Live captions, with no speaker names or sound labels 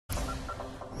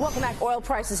Welcome back. Oil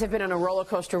prices have been on a roller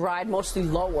coaster ride, mostly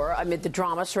lower amid the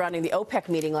drama surrounding the OPEC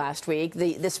meeting last week.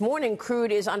 This morning,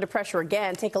 crude is under pressure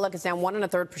again. Take a look. It's down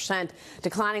 1.33%,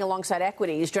 declining alongside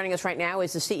equities. Joining us right now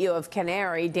is the CEO of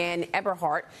Canary, Dan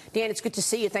Eberhart. Dan, it's good to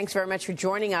see you. Thanks very much for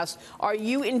joining us. Are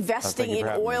you investing in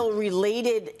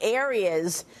oil-related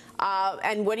areas?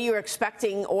 And what are you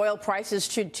expecting oil prices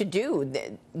to do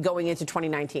going into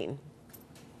 2019?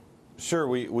 Sure,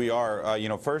 we are.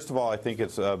 First of all, I think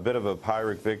it's a bit of a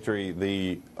Pyrrhic victory,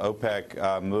 the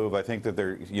OPEC move. I think that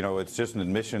it's just an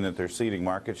admission that they're ceding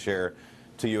market share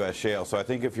to U.S. shale. So I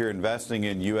think if you're investing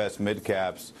in U.S.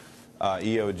 mid-caps,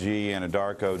 EOG,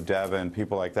 Anadarko, Devon,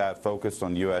 people like that focused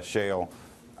on U.S. shale,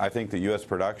 I think the U.S.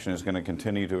 production is going to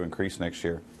continue to increase next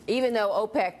year. Even though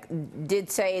OPEC did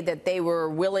say that they were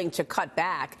willing to cut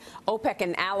back, OPEC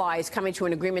and allies coming to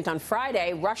an agreement on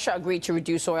Friday, Russia agreed to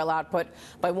reduce oil output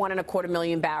by 1.25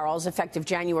 million barrels effective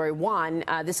January 1.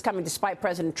 This coming despite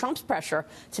President Trump's pressure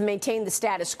to maintain the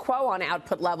status quo on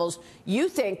output levels. You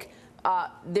think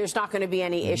there's not going to be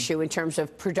any issue in terms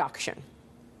of production?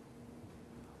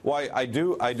 Well, I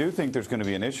do think there's going to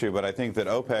be an issue, but I think that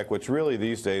OPEC, which really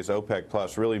these days OPEC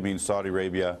plus really means Saudi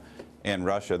Arabia and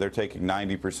Russia, they're taking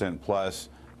 90% plus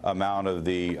amount of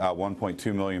the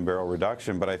 1.2 million barrel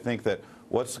reduction. But I think that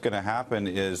what's going to happen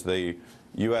is the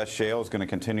U.S. shale is going to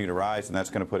continue to rise, and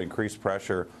that's going to put increased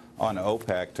pressure on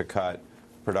OPEC to cut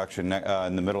production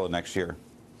in the middle of next year.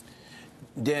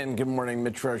 Dan, good morning.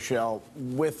 Mitch Rochelle.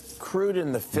 With crude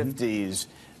in the 50s,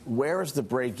 where is the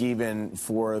break even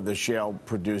for the shale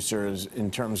producers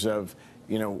in terms of,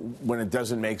 when it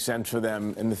doesn't make sense for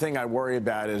them? And the thing I worry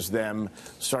about is them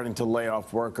starting to lay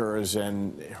off workers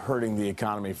and hurting the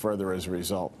economy further as a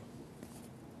result.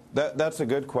 That's a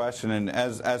good question. And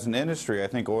as an industry, I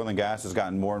think oil and gas has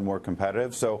gotten more and more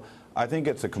competitive. So I think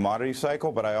it's a commodity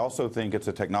cycle, but I also think it's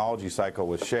a technology cycle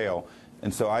with shale.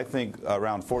 And so I think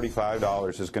around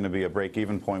 $45 is going to be a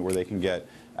break-even point where they can get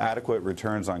adequate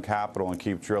returns on capital and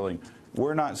keep drilling.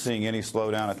 We're not seeing any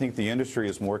slowdown. I think the industry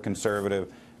is more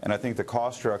conservative, and I think the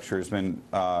cost structure has been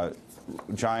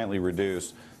giantly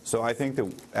reduced. So I think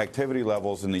the activity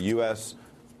levels in the U.S.,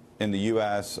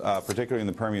 particularly in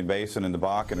the Permian Basin and the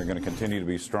Bakken, are going to continue to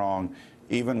be strong,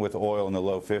 even with oil in the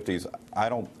low 50s. I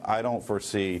don't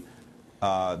foresee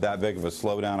that big of a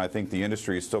slowdown. I think the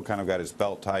industry has still kind of got its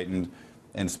belt tightened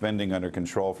and spending under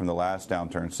control from the last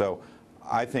downturn. So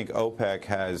I think OPEC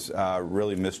has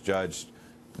really misjudged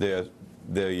the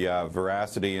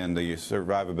veracity and the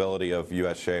survivability of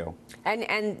U.S. shale.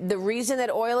 And the reason that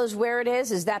oil is where it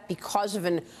is that because of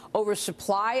an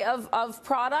oversupply of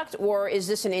product, or is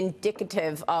this an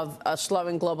indicative of a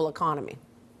slowing global economy?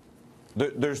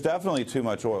 There's definitely too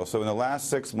much oil. So in the last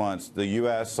 6 months, the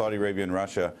U.S., Saudi Arabia, and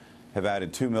Russia have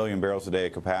added 2 million barrels a day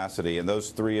of capacity, and those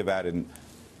three have added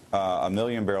 1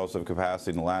 million barrels of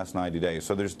capacity in the last 90 days.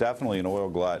 So there's definitely an oil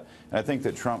glut. And I think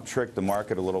that Trump tricked the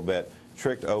market a little bit,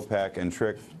 tricked OPEC and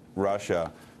tricked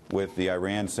Russia with the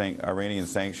Iranian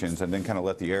sanctions, and then kind of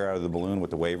let the air out of the balloon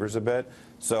with the waivers a bit.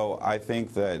 So I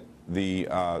think that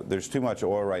there's too much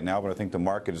oil right now, but I think the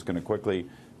market is going to quickly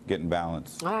get in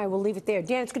balance. All right, we'll leave it there.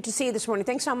 Dan, it's good to see you this morning.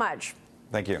 Thanks so much.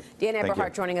 Thank you. Dan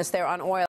Eberhart joining us there on oil.